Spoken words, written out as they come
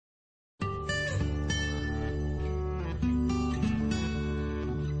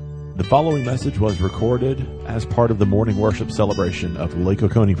The following message was recorded as part of the morning worship celebration of Lake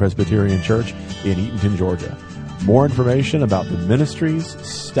Oconee Presbyterian Church in Eatonton, Georgia. More information about the ministries,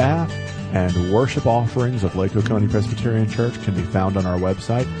 staff, and worship offerings of Lake Oconee Presbyterian Church can be found on our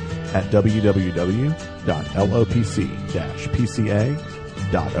website at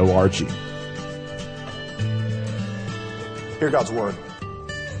www.lopc-pca.org. Hear God's word.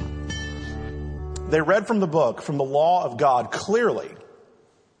 They read from the book, from the law of God clearly,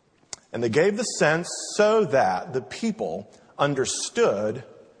 and they gave the sense so that the people understood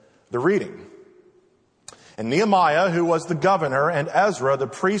the reading. And Nehemiah, who was the governor, and Ezra, the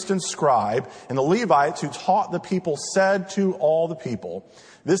priest and scribe, and the Levites who taught the people, said to all the people,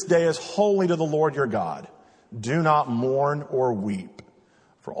 "This day is holy to the Lord your God. Do not mourn or weep."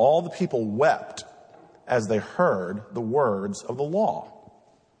 For all the people wept as they heard the words of the law.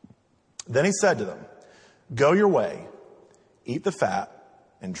 Then he said to them, "Go your way, eat the fat,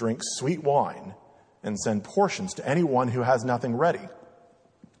 and drink sweet wine, and send portions to anyone who has nothing ready.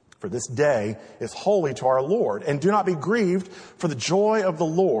 For this day is holy to our Lord, and do not be grieved, for the joy of the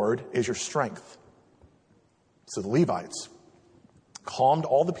Lord is your strength." So the Levites calmed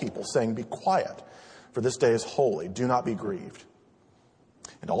all the people, saying, "Be quiet, for this day is holy. Do not be grieved."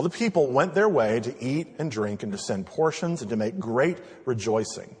 And all the people went their way to eat and drink and to send portions and to make great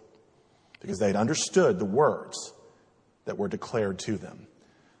rejoicing, because they had understood the words that were declared to them.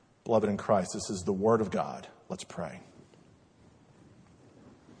 Beloved in Christ, this is the word of God. Let's pray.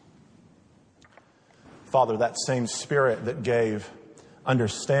 Father, that same Spirit that gave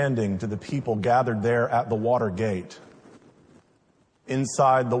understanding to the people gathered there at the water gate,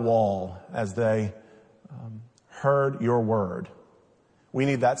 inside the wall, as they heard your word, we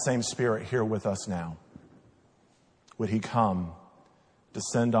need that same Spirit here with us now. Would he come,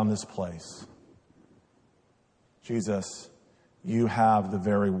 descend on this place? Jesus, you have the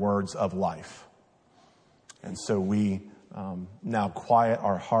very words of life. And so we now quiet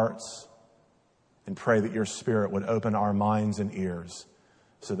our hearts and pray that your Spirit would open our minds and ears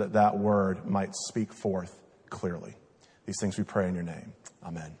so that that word might speak forth clearly. These things we pray in your name.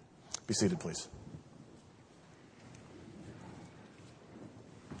 Amen. Be seated, please.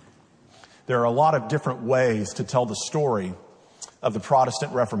 There are a lot of different ways to tell the story of the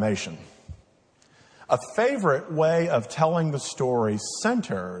Protestant Reformation. A favorite way of telling the story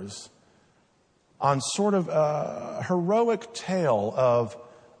centers on sort of a heroic tale of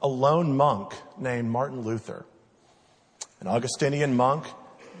a lone monk named Martin Luther, an Augustinian monk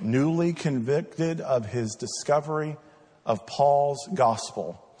newly convicted of his discovery of Paul's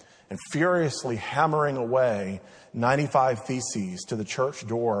gospel and furiously hammering away 95 theses to the church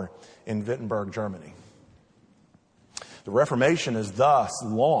door in Wittenberg, Germany. The Reformation is thus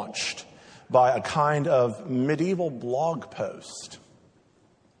launched by a kind of medieval blog post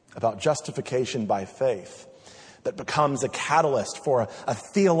about justification by faith that becomes a catalyst for a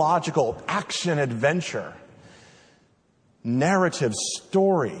theological action adventure, narrative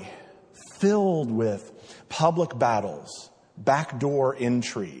story filled with public battles, backdoor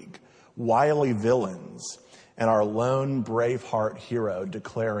intrigue, wily villains, and our lone Braveheart hero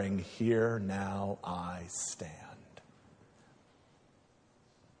declaring, "Here now I stand."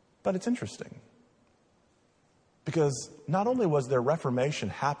 But it's interesting, because not only was there Reformation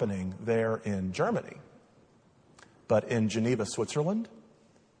happening there in Germany, but in Geneva, Switzerland,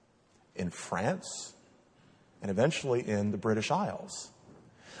 in France, and eventually in the British Isles.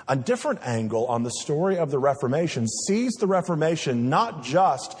 A different angle on the story of the Reformation sees the Reformation not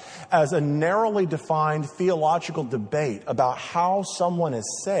just as a narrowly defined theological debate about how someone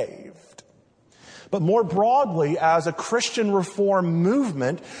is saved, but more broadly as a Christian reform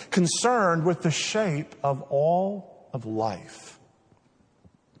movement concerned with the shape of all of life,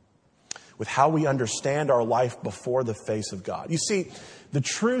 with how we understand our life before the face of God. You see, the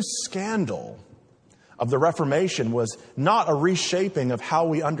true scandal of the Reformation was not a reshaping of how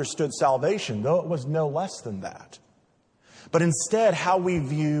we understood salvation, though it was no less than that, but instead how we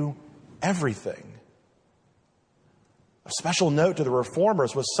view everything. A special note to the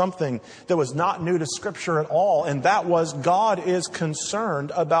Reformers was something that was not new to Scripture at all, and that was God is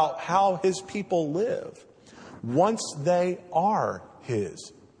concerned about how his people live once they are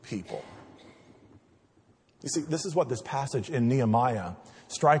his people. You see, this is what this passage in Nehemiah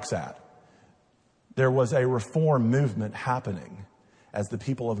strikes at. There was a reform movement happening as the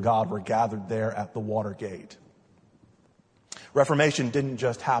people of God were gathered there at the water gate. Reformation didn't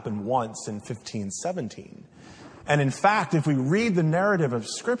just happen once in 1517. And in fact, if we read the narrative of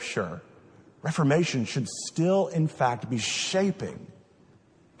Scripture, Reformation should still, in fact, be shaping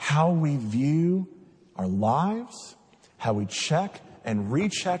how we view our lives, how we check and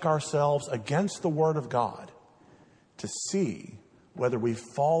recheck ourselves against the Word of God to see whether we've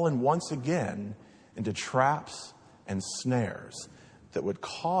fallen once again into traps and snares that would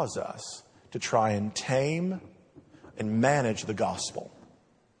cause us to try and tame and manage the gospel.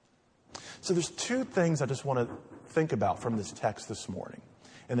 So there's two things I just want to think about from this text this morning.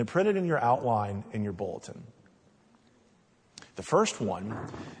 And they're printed in your outline in your bulletin. The first one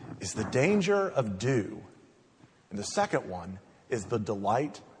is the danger of do. And the second one is the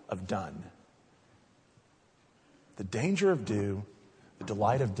delight of done. The danger of do, the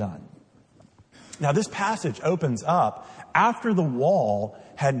delight of done. Now, this passage opens up after the wall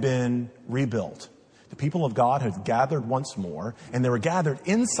had been rebuilt. The people of God had gathered once more, and they were gathered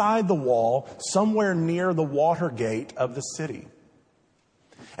inside the wall, somewhere near the water gate of the city.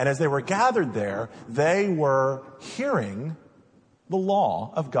 And as they were gathered there, they were hearing the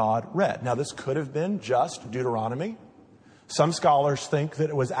law of God read. Now, this could have been just Deuteronomy. Some scholars think that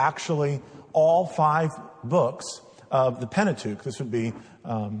it was actually all 5 books of the Pentateuch. This would be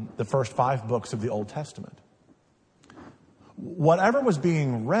the first 5 books of the Old Testament. Whatever was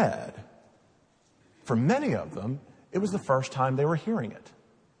being read, for many of them, it was the first time they were hearing it.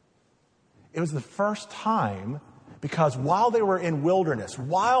 It was the first time because while they were in wilderness,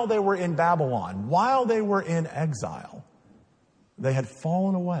 while they were in Babylon, while they were in exile, they had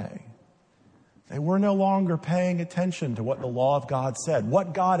fallen away. They were no longer paying attention to what the law of God said,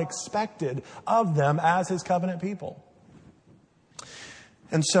 what God expected of them as His covenant people.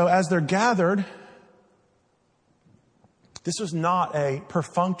 And so as they're gathered, this was not a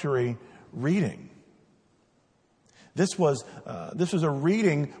perfunctory reading. This was a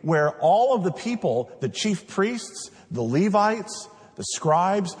reading where all of the people, the chief priests, the Levites, the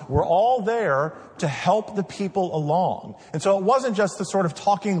scribes, were all there to help the people along. And so it wasn't just the sort of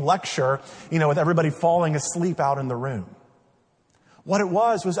talking lecture, with everybody falling asleep out in the room. What it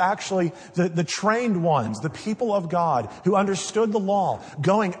was actually the trained ones, the people of God who understood the law,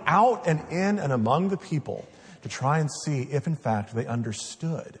 going out and in and among the people to try and see if in fact they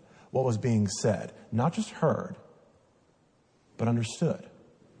understood what was being said. Not just heard, but understood.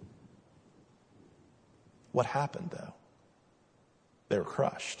 What happened, though? They were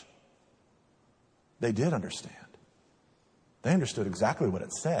crushed. They did understand. They understood exactly what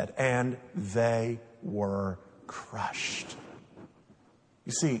it said, and they were crushed.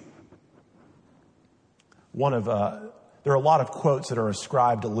 You see, there are a lot of quotes that are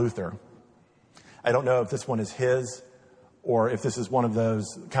ascribed to Luther. I don't know if this one is his, or if this is one of those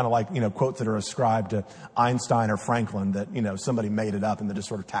kind of like, quotes that are ascribed to Einstein or Franklin that, somebody made it up and they just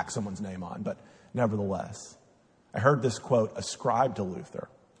sort of tack someone's name on. But nevertheless, I heard this quote ascribed to Luther,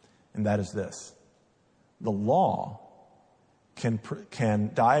 and that is this: the law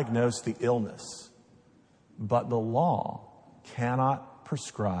can diagnose the illness, but the law cannot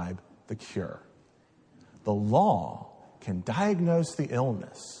prescribe the cure. The law can diagnose the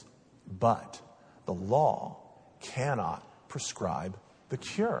illness, but the law cannot prescribe the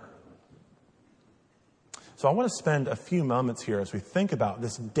cure. So I want to spend a few moments here as we think about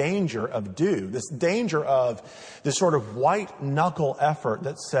this danger of do, this danger of this sort of white knuckle effort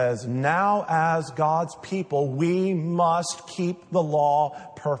that says, now as God's people, we must keep the law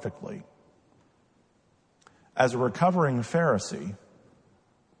perfectly. As a recovering Pharisee,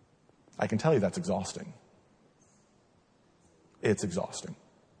 I can tell you that's exhausting. It's exhausting.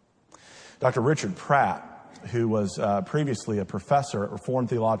 Dr. Richard Pratt, who was previously a professor at Reformed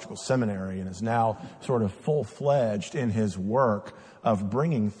Theological Seminary and is now sort of full-fledged in his work of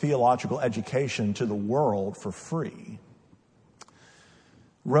bringing theological education to the world for free,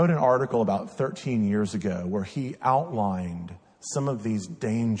 wrote an article about 13 years ago where he outlined some of these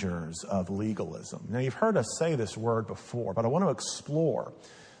dangers of legalism. Now, you've heard us say this word before, but I want to explore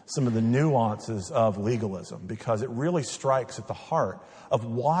some of the nuances of legalism because it really strikes at the heart of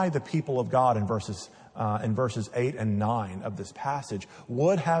why the people of God in verses 8 and 9 of this passage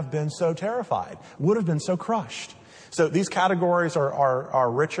would have been so terrified, would have been so crushed. So these categories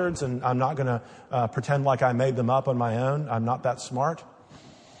are Richard's, and I'm not going to pretend like I made them up on my own. I'm not that smart.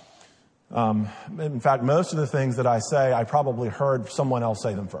 In fact, most of the things that I say, I probably heard someone else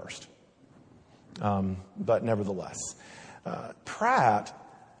say them first. But nevertheless, Pratt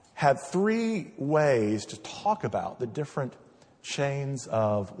had 3 ways to talk about the different chains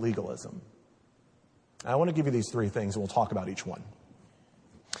of legalism. I want to give you these 3 things, and we'll talk about each one.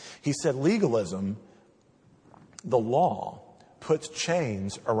 He said legalism, the law, puts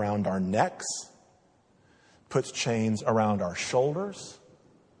chains around our necks, puts chains around our shoulders,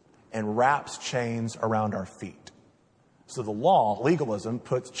 and wraps chains around our feet. So the law, legalism,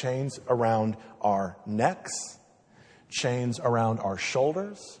 puts chains around our necks, chains around our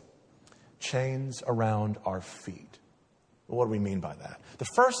shoulders, chains around our feet. What do we mean by that? The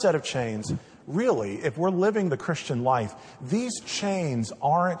first set of chains, really, if we're living the Christian life, these chains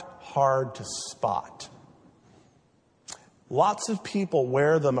aren't hard to spot. Lots of people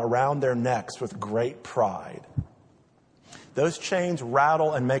wear them around their necks with great pride. Those chains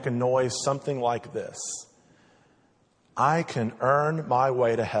rattle and make a noise something like this. I can earn my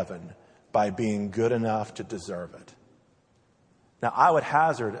way to heaven by being good enough to deserve it. Now, I would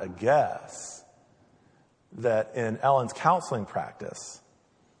hazard a guess that in Ellen's counseling practice,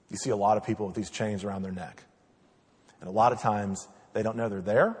 you see a lot of people with these chains around their neck. And a lot of times they don't know they're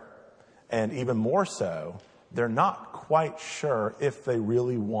there. And even more so, they're not quite sure if they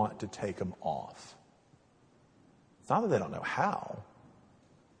really want to take them off. It's not that they don't know how.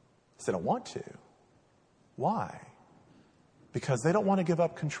 It's they don't want to. Why? Because they don't want to give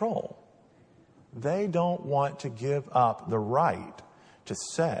up control. They don't want to give up the right to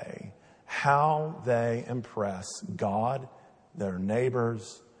say how they impress God, their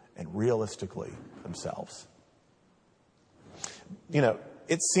neighbors, and realistically themselves. You know,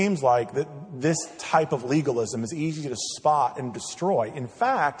 it seems like that this type of legalism is easy to spot and destroy. In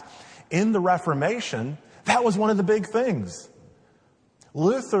fact, in the Reformation, that was one of the big things.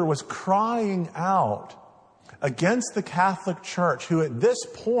 Luther was crying out against the Catholic Church, who at this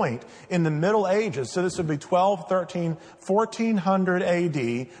point in the Middle Ages, so this would be 12, 13, 1400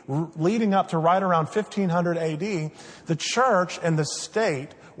 AD, leading up to right around 1500 AD, the church and the state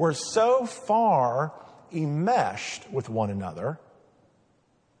were so far enmeshed with one another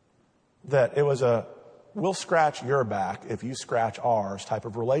that it was a we'll scratch your back if you scratch ours type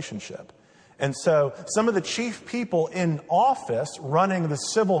of relationship. And so some of the chief people in office running the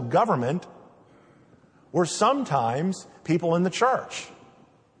civil government were sometimes people in the church.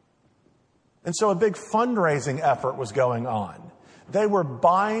 And so a big fundraising effort was going on. They were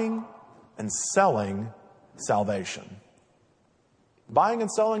buying and selling salvation. Buying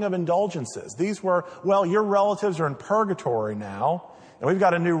and selling of indulgences. These were, well, your relatives are in purgatory now, and we've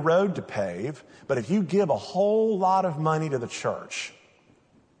got a new road to pave, but if you give a whole lot of money to the church,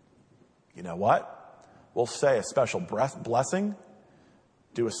 you know what? We'll say a special blessing,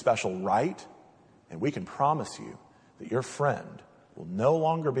 do a special rite, and we can promise you that your friend will no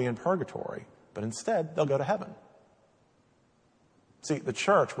longer be in purgatory, but instead they'll go to heaven. See, the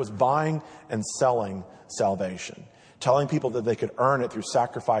church was buying and selling salvation, telling people that they could earn it through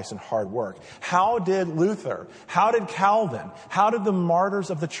sacrifice and hard work. How did Luther, how did Calvin, how did the martyrs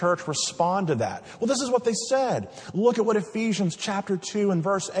of the church respond to that? Well, this is what they said. Look at what Ephesians chapter 2 and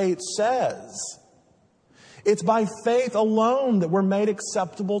verse 8 says. It's by faith alone that we're made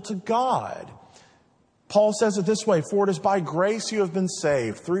acceptable to God. Paul says it this way, for it is by grace you have been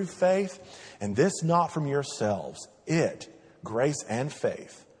saved through faith, and this not from yourselves. Grace and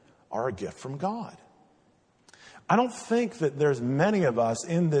faith, are a gift from God. I don't think that there's many of us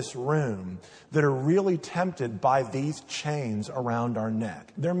in this room that are really tempted by these chains around our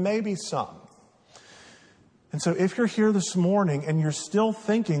neck. There may be some. And so if you're here this morning and you're still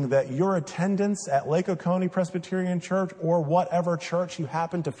thinking that your attendance at Lake Oconee Presbyterian Church or whatever church you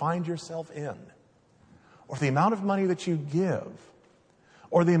happen to find yourself in, or the amount of money that you give,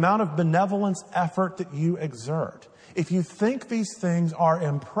 or the amount of benevolence effort that you exert, if you think these things are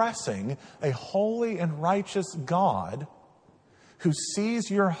impressing a holy and righteous God who sees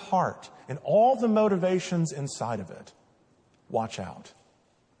your heart and all the motivations inside of it, watch out.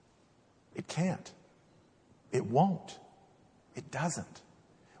 It can't. It won't. It doesn't.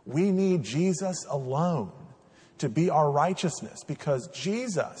 We need Jesus alone to be our righteousness, because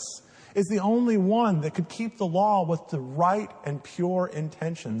Jesus is the only one that could keep the law with the right and pure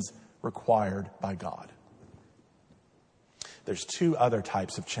intentions required by God. There's two other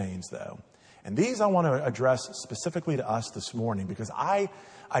types of chains, though. And these I want to address specifically to us this morning, because I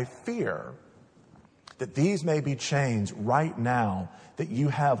fear that these may be chains right now that you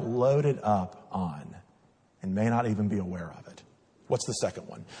have loaded up on and may not even be aware of it. What's the second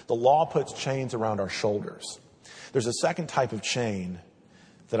one? The law puts chains around our shoulders. There's a second type of chain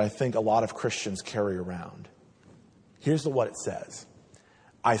that I think a lot of Christians carry around. Here's what it says.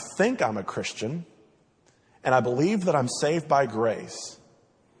 I think I'm a Christian, and I believe that I'm saved by grace,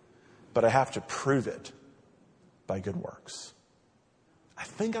 but I have to prove it by good works. I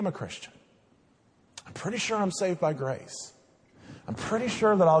think I'm a Christian. I'm pretty sure I'm saved by grace. I'm pretty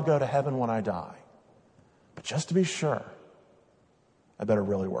sure that I'll go to heaven when I die. But just to be sure, I better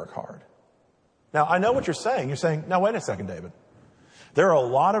really work hard. Now, I know what you're saying. You're saying, now, wait a second, David. There are a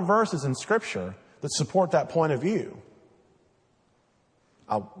lot of verses in Scripture that support that point of view.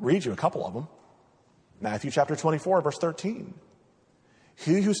 I'll read you a couple of them. Matthew chapter 24, verse 13.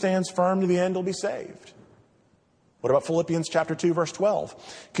 He who stands firm to the end will be saved. What about Philippians chapter 2, verse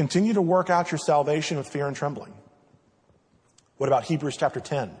 12? Continue to work out your salvation with fear and trembling. What about Hebrews chapter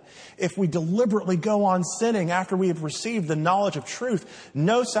 10? If we deliberately go on sinning after we have received the knowledge of truth,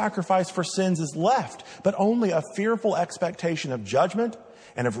 no sacrifice for sins is left, but only a fearful expectation of judgment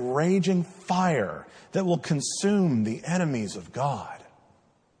and of raging fire that will consume the enemies of God.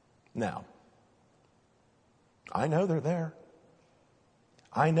 Now, I know they're there.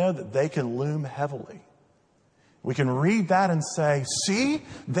 I know that they can loom heavily. We can read that and say, see,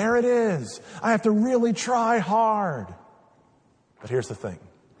 there it is. I have to really try hard. But here's the thing.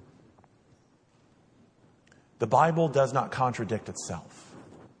 The Bible does not contradict itself.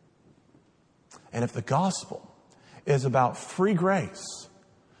 And if the gospel is about free grace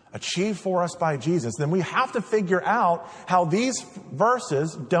achieved for us by Jesus, then we have to figure out how these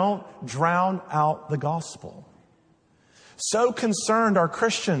verses don't drown out the gospel. So concerned are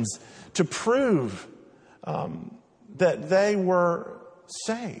Christians to prove that they were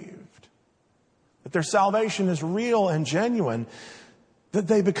saved, that their salvation is real and genuine, that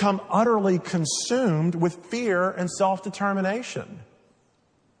they become utterly consumed with fear and self-determination.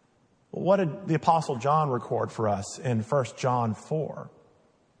 What did the Apostle John record for us in 1 John 4?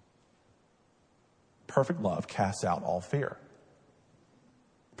 Perfect love casts out all fear.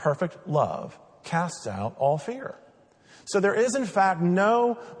 Perfect love casts out all fear. So there is, in fact,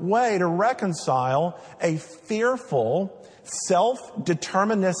 no way to reconcile a fearful,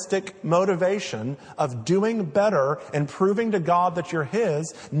 self-deterministic motivation of doing better and proving to God that you're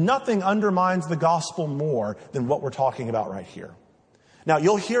His. Nothing undermines the gospel more than what we're talking about right here. Now,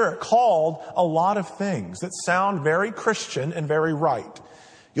 you'll hear it called a lot of things that sound very Christian and very right.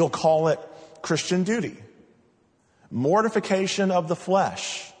 You'll call it Christian duty, mortification of the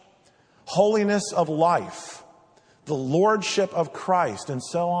flesh, holiness of life, the lordship of Christ, and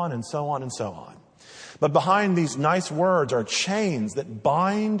so on and so on and so on. But behind these nice words are chains that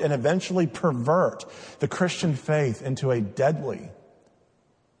bind and eventually pervert the Christian faith into a deadly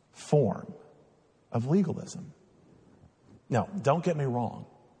form of legalism. Now, don't get me wrong.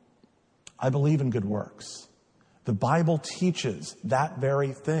 I believe in good works. The Bible teaches that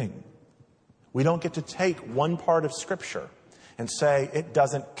very thing. We don't get to take one part of Scripture and say it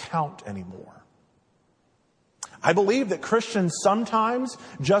doesn't count anymore. I believe that Christians sometimes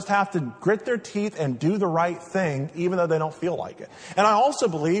just have to grit their teeth and do the right thing, even though they don't feel like it. And I also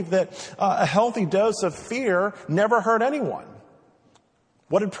believe that a healthy dose of fear never hurt anyone.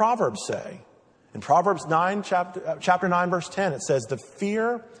 What did Proverbs say? In Proverbs 9, chapter 9, verse 10, it says, "The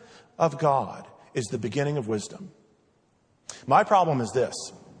fear of God is the beginning of wisdom." My problem is this.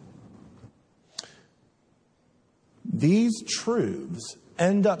 These truths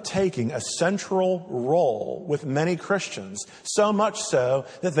end up taking a central role with many Christians, so much so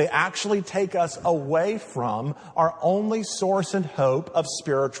that they actually take us away from our only source and hope of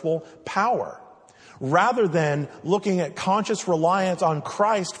spiritual power. Rather than looking at conscious reliance on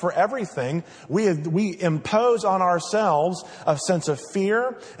Christ for everything, we impose on ourselves a sense of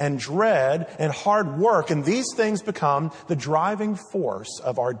fear and dread and hard work, and these things become the driving force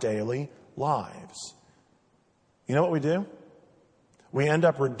of our daily lives. You know what we do? We end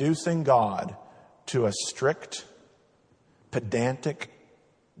up reducing God to a strict, pedantic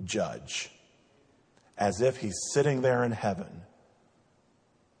judge, as if He's sitting there in heaven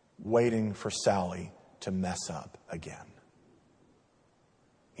waiting for Sally to mess up again.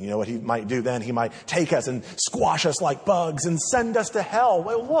 You know what He might do then? He might take us and squash us like bugs and send us to hell.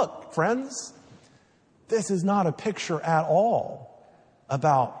 Well, look, friends, this is not a picture at all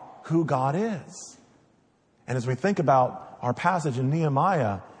about who God is. And as we think about our passage in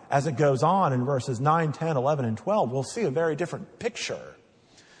Nehemiah, as it goes on in verses 9, 10, 11, and 12, we'll see a very different picture.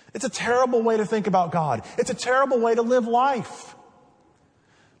 It's a terrible way to think about God. It's a terrible way to live life.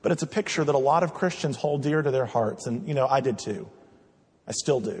 But it's a picture that a lot of Christians hold dear to their hearts. And, you know, I did too. I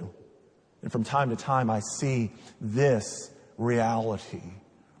still do. And from time to time, I see this reality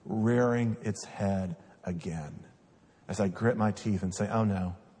rearing its head again as I grit my teeth and say, oh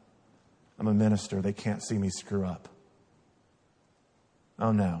no, I'm a minister. They can't see me screw up.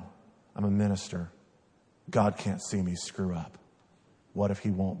 Oh no, I'm a minister. God can't see me screw up. What if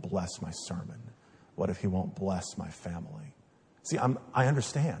He won't bless my sermon? What if He won't bless my family? See, I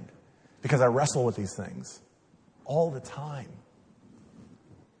understand because I wrestle with these things all the time.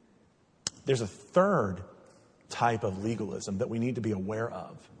 There's a third type of legalism that we need to be aware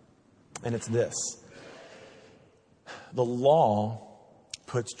of, and it's this. The law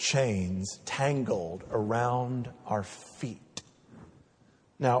puts chains tangled around our feet.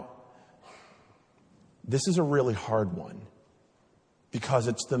 Now, This is a really hard one because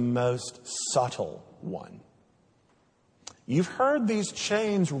it's the most subtle one. You've heard these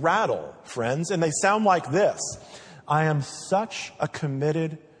chains rattle, friends, and they sound like this. I am such a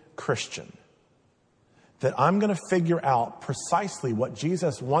committed Christian that I'm going to figure out precisely what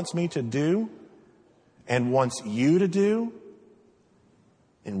Jesus wants me to do and wants you to do,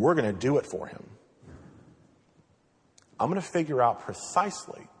 and we're going to do it for him. I'm going to figure out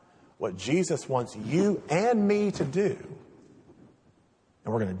precisely what Jesus wants you and me to do,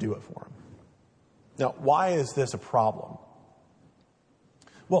 and we're going to do it for him. Now, why is this a problem?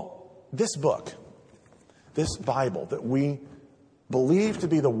 Well, this book, this Bible that we believe to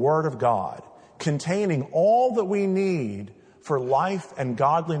be the Word of God, containing all that we need for life and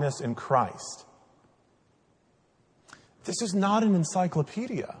godliness in Christ, this is not an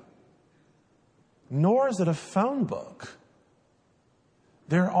encyclopedia, nor is it a phone book.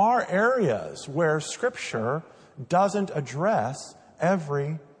 There are areas where Scripture doesn't address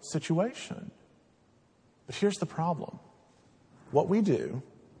every situation. But here's the problem. What we do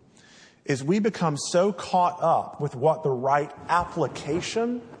is we become so caught up with what the right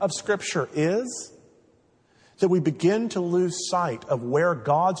application of Scripture is that we begin to lose sight of where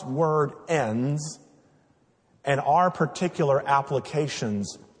God's Word ends and our particular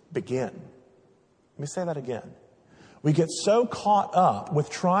applications begin. Let me say that again. We get so caught up with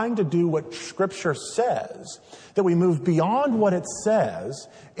trying to do what Scripture says that we move beyond what it says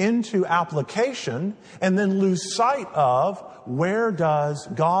into application and then lose sight of where does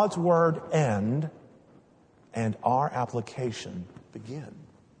God's Word end and our application begin.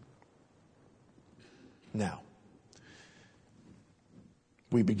 Now,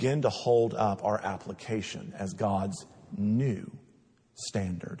 we begin to hold up our application as God's new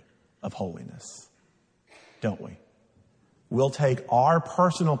standard of holiness, don't we? We'll take our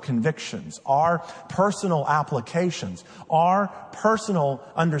personal convictions, our personal applications, our personal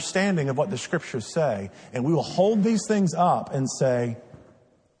understanding of what the Scriptures say, and we will hold these things up and say,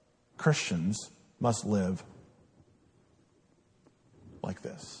 Christians must live like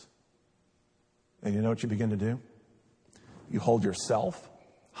this. And you know what you begin to do? You hold yourself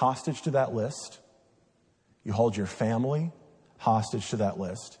hostage to that list. You hold your family hostage to that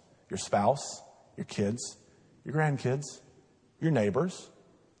list. Your spouse, your kids, your grandkids, your neighbors,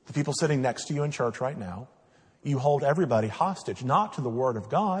 the people sitting next to you in church right now. You hold everybody hostage, not to the Word of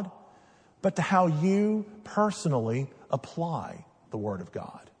God, but to how you personally apply the Word of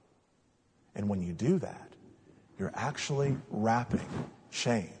God. And when you do that, you're actually wrapping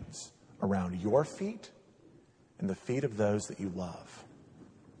chains around your feet and the feet of those that you love.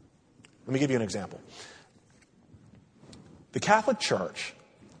 Let me give you an example. The Catholic Church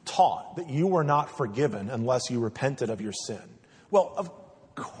taught that you were not forgiven unless you repented of your sin. Well, of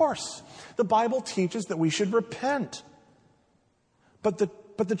course, the Bible teaches that we should repent. But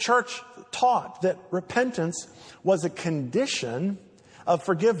the church taught that repentance was a condition of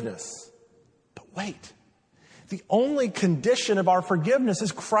forgiveness. But wait, the only condition of our forgiveness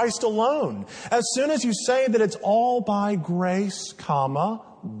is Christ alone. As soon as you say that it's all by grace,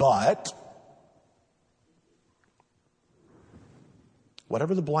 but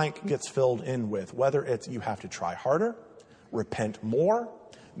whatever the blank gets filled in with, whether it's you have to try harder, repent more,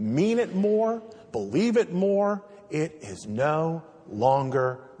 mean it more, believe it more, it is no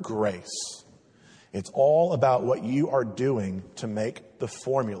longer grace. It's all about what you are doing to make the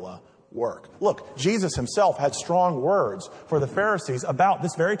formula work. Look, Jesus himself had strong words for the Pharisees about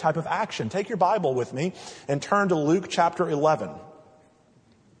this very type of action. Take your Bible with me and turn to Luke chapter 11.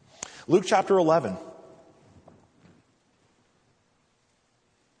 Luke chapter 11.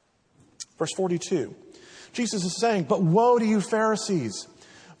 Verse 42. Jesus is saying, "But woe to you, Pharisees,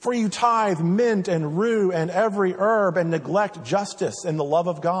 for you tithe mint and rue and every herb and neglect justice and the love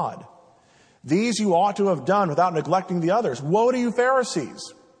of God. These you ought to have done without neglecting the others. Woe to you,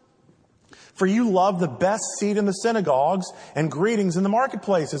 Pharisees, for you love the best seat in the synagogues and greetings in the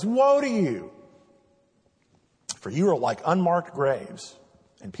marketplaces. Woe to you, for you are like unmarked graves,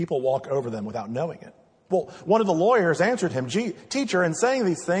 and people walk over them without knowing it." Well, one of the lawyers answered him, "Teacher, in saying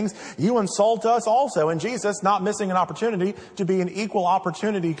these things, you insult us also." And Jesus, not missing an opportunity to be an equal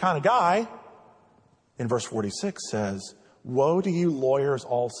opportunity kind of guy, in verse 46 says, "Woe to you lawyers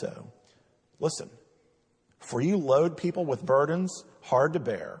also. Listen, for you load people with burdens hard to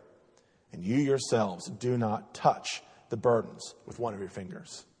bear, and you yourselves do not touch the burdens with one of your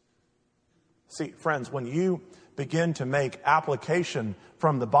fingers." See, friends, when you begin to make application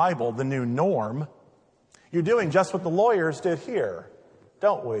from the Bible the new norm, you're doing just what the lawyers did here,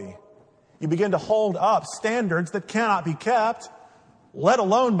 don't we? You begin to hold up standards that cannot be kept, let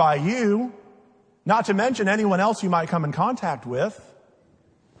alone by you, Not to mention anyone else you might come in contact with.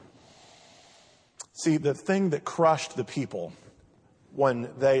 See, the thing that crushed the people when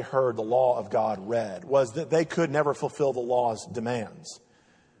they heard the law of God read was that they could never fulfill the law's demands.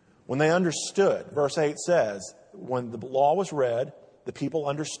 When they understood, verse 8 says, when the law was read, the people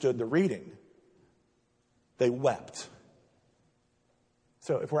understood the reading. They wept.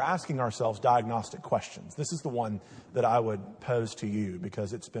 So if we're asking ourselves diagnostic questions, this is the one that I would pose to you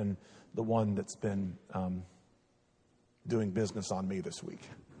because it's been the one that's been doing business on me this week.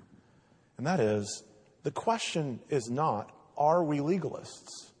 And that is, the question is not, are we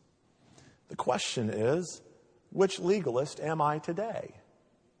legalists? The question is, which legalist am I today?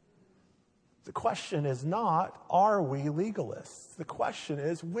 The question is not, are we legalists? The question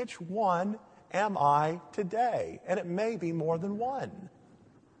is, which one am I today? And it may be more than one.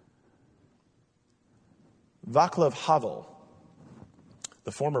 Václav Havel,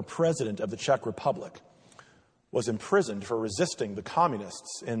 the former president of the Czech Republic, was imprisoned for resisting the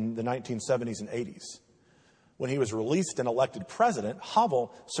communists in the 1970s and 80s. When he was released and elected president,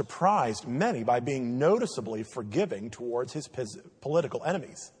 Havel surprised many by being noticeably forgiving towards his political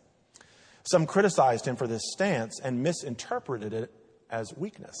enemies. Some criticized him for this stance and misinterpreted it as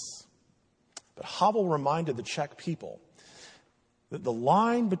weakness. But Havel reminded the Czech people that the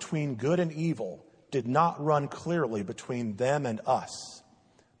line between good and evil did not run clearly between them and us,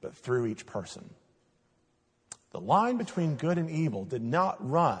 but through each person. The line between good and evil did not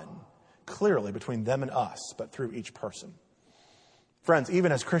run clearly between them and us, but through each person. Friends,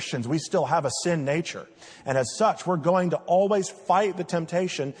 even as Christians, we still have a sin nature. And as such, we're going to always fight the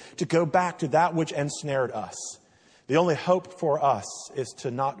temptation to go back to that which ensnared us. The only hope for us is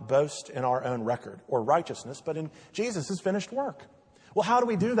to not boast in our own record or righteousness, but in Jesus' finished work. Well, how do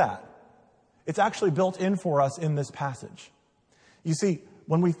we do that? It's actually built in for us in this passage. You see,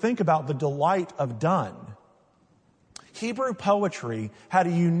 when we think about the delight of done, Hebrew poetry had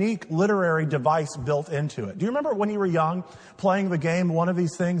a unique literary device built into it. Do you remember when you were young, playing the game, one of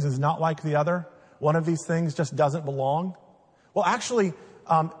these things is not like the other? One of these things just doesn't belong? Well, actually,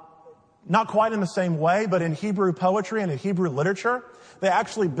 not quite in the same way, but in Hebrew poetry and in Hebrew literature, they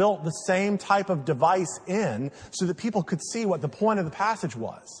actually built the same type of device in so that people could see what the point of the passage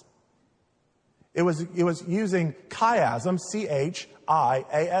was. It was using chiasm,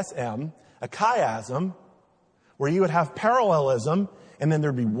 C-H-I-A-S-M, a chiasm, where you would have parallelism, and then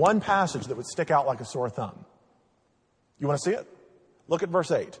there'd be one passage that would stick out like a sore thumb. You want to see it? Look at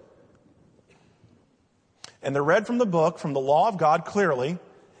verse 8. And they read from the book, from the law of God clearly,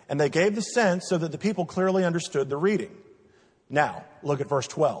 and they gave the sense so that the people clearly understood the reading. Now, look at verse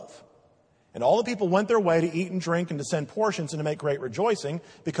 12. And all the people went their way to eat and drink and to send portions and to make great rejoicing,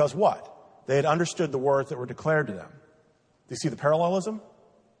 because what? They had understood the words that were declared to them. Do you see the parallelism?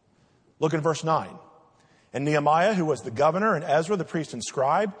 Look at verse 9. And Nehemiah, who was the governor, and Ezra, the priest and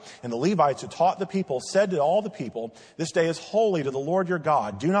scribe, and the Levites who taught the people, said to all the people, this day is holy to the Lord your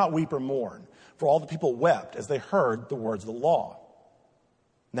God. Do not weep or mourn. For all the people wept as they heard the words of the law.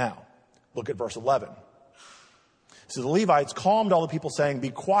 Now, look at verse 11. So the Levites calmed all the people, saying, be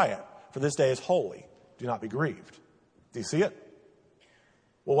quiet, for this day is holy. Do not be grieved. Do you see it?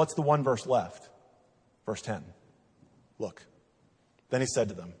 Well, what's the one verse left? Verse 10. Look. Then he said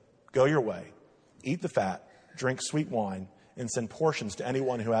to them, go your way, eat the fat, drink sweet wine, and send portions to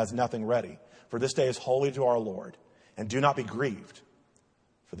anyone who has nothing ready. For this day is holy to our Lord. And do not be grieved,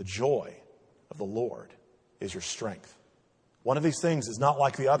 for the joy of the Lord is your strength. One of these things is not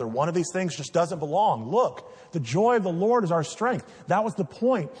like the other. One of these things just doesn't belong. Look, the joy of the Lord is our strength. That was the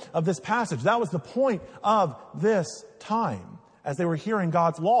point of this passage. That was the point of this time as they were hearing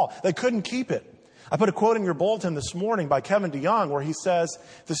God's law. They couldn't keep it. I put a quote in your bulletin this morning by Kevin DeYoung where he says,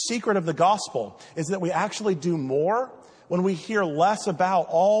 the secret of the gospel is that we actually do more when we hear less about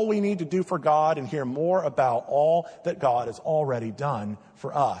all we need to do for God and hear more about all that God has already done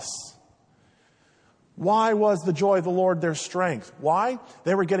for us. Why was the joy of the Lord their strength? Why?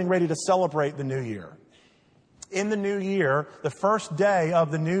 They were getting ready to celebrate the new year. In the new year, the first day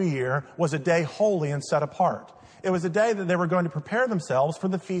of the new year was a day holy and set apart. It was a day that they were going to prepare themselves for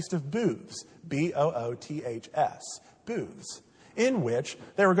the Feast of Booths, B-O-O-T-H-S, Booths, in which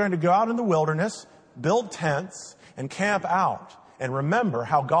they were going to go out in the wilderness, build tents, and camp out, and remember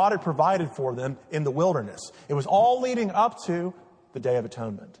how God had provided for them in the wilderness. It was all leading up to the Day of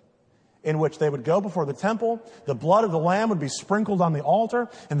Atonement, in which they would go before the temple, the blood of the lamb would be sprinkled on the altar,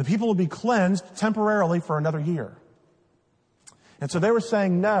 and the people would be cleansed temporarily for another year. And so they were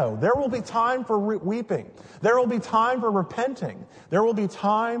saying, no, there will be time for weeping. There will be time for repenting. There will be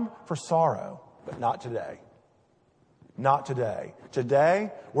time for sorrow, but not today. Not today.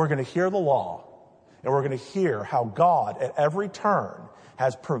 Today, we're going to hear the law, And we're going to hear how God at every turn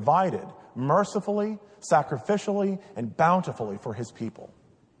has provided mercifully, sacrificially, and bountifully for his people.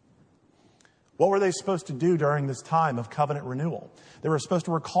 What were they supposed to do during this time of covenant renewal? They were supposed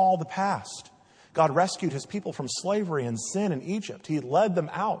to recall the past. God rescued his people from slavery and sin in Egypt. He led them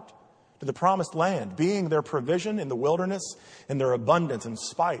out to the promised land, being their provision in the wilderness and their abundance in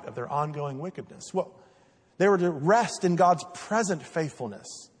spite of their ongoing wickedness. Well, they were to rest in God's present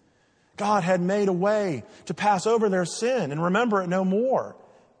faithfulness. God had made a way to pass over their sin and remember it no more.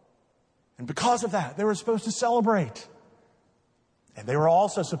 And because of that, they were supposed to celebrate. And they were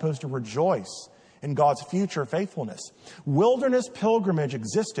also supposed to rejoice in God's future faithfulness. Wilderness pilgrimage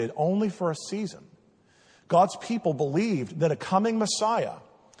existed only for a season. God's people believed that a coming Messiah,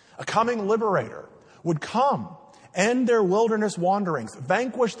 a coming liberator, would come, end their wilderness wanderings,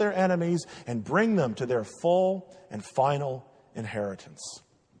 vanquish their enemies, and bring them to their full and final inheritance.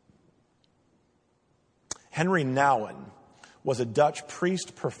 Henry Nouwen was a Dutch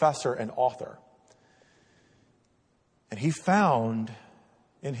priest, professor, and author. And he found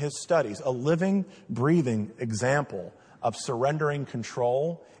in his studies a living, breathing example of surrendering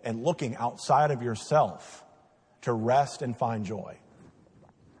control and looking outside of yourself to rest and find joy.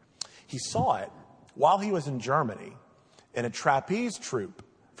 He saw it while he was in Germany in a trapeze troupe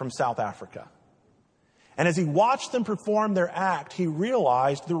from South Africa. And as he watched them perform their act, he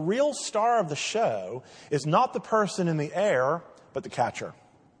realized the real star of the show is not the person in the air, but the catcher.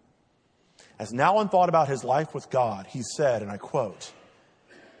 As Nouwen thought about his life with God, he said, and I quote,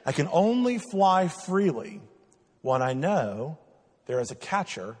 "I can only fly freely when I know there is a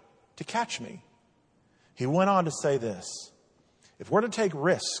catcher to catch me." He went on to say this: if we're to take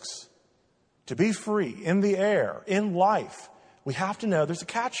risks, to be free in the air, in life, we have to know there's a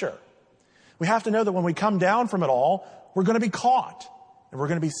catcher. We have to know that when we come down from it all, we're going to be caught and we're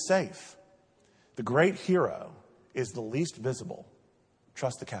going to be safe. The great hero is the least visible.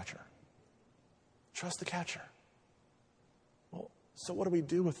 Trust the catcher. Trust the catcher. Well, so what do we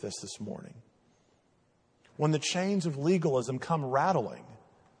do with this morning? When the chains of legalism come rattling,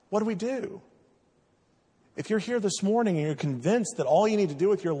 what do we do? If you're here this morning and you're convinced that all you need to do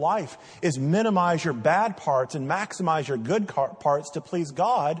with your life is minimize your bad parts and maximize your good parts to please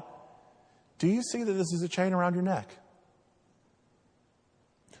God, do you see that this is a chain around your neck?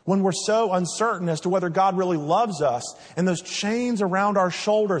 When we're so uncertain as to whether God really loves us and those chains around our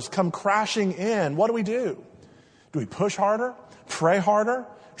shoulders come crashing in, what do? Do we push harder, pray harder,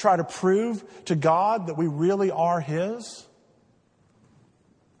 try to prove to God that we really are his?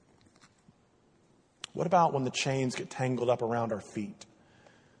 What about when the chains get tangled up around our feet?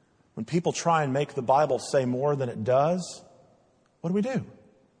 When people try and make the Bible say more than it does, what do?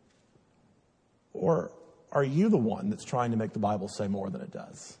 Or are you the one that's trying to make the Bible say more than it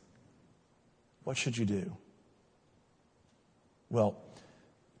does? What should you do? Well,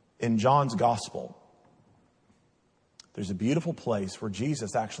 in John's Gospel, there's a beautiful place where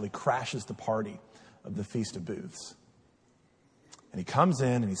Jesus actually crashes the party of the Feast of Booths. And he comes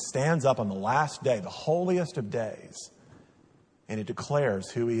in and he stands up on the last day, the holiest of days, and he declares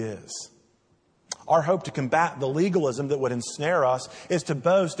who he is. Our hope to combat the legalism that would ensnare us is to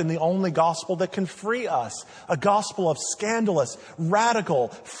boast in the only gospel that can free us, a gospel of scandalous, radical,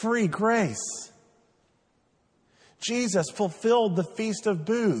 free grace. Jesus fulfilled the Feast of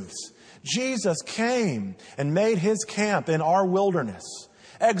Booths. Jesus came and made his camp in our wilderness,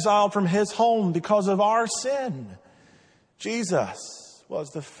 exiled from his home because of our sin. Jesus was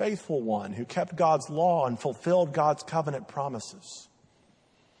the faithful one who kept God's law and fulfilled God's covenant promises.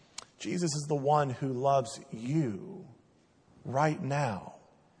 Jesus is the one who loves you right now,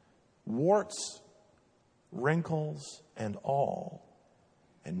 warts, wrinkles, and all,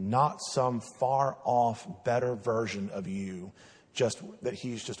 and not some far off, better version of you, just that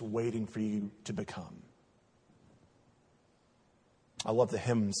he's just waiting for you to become. I love the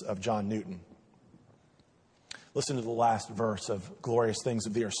hymns of John Newton. Listen to the last verse of Glorious Things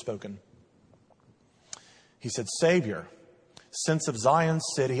of Thee Are Spoken. He said, "Savior, since of Zion's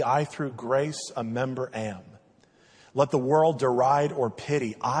city I through grace a member am. Let the world deride or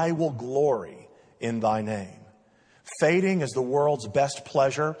pity, I will glory in thy name. Fading is the world's best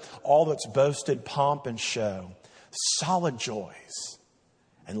pleasure, all that's boasted pomp and show. Solid joys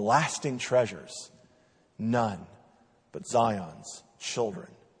and lasting treasures, none but Zion's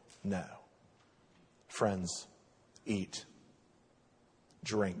children know." Friends, eat,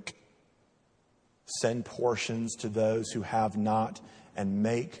 drink, send portions to those who have not, and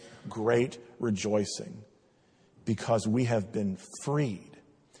make great rejoicing, because we have been freed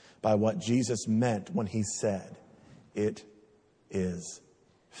by what Jesus meant when he said, "It is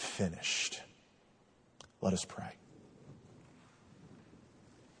finished." Let us pray.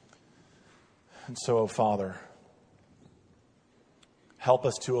 And so, O Father, help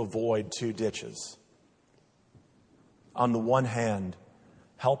us to avoid two ditches. On the one hand,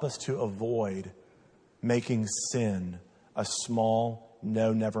 help us to avoid making sin a small,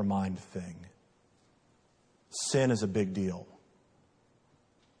 no, never mind thing. Sin is a big deal.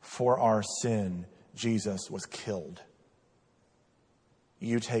 For our sin, Jesus was killed.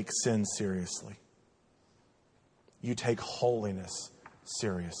 You take sin seriously. You take holiness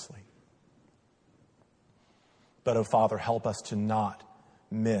seriously. But, oh Father, help us to not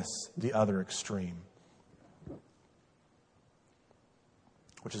miss the other extreme,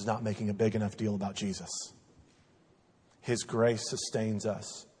 which is not making a big enough deal about Jesus. His grace sustains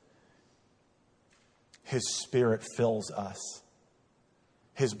us. His Spirit fills us.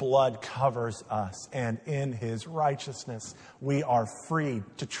 His blood covers us. And in His righteousness, we are free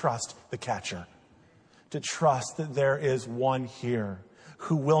to trust the catcher, to trust that there is one here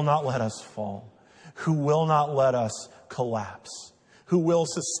who will not let us fall, who will not let us collapse, who will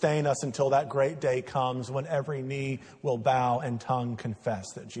sustain us until that great day comes when every knee will bow and tongue confess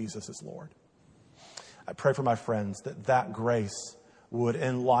that Jesus is Lord. I pray for my friends that that grace would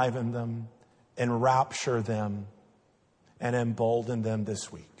enliven them, enrapture them, and embolden them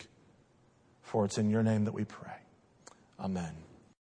this week. For it's in your name that we pray. Amen.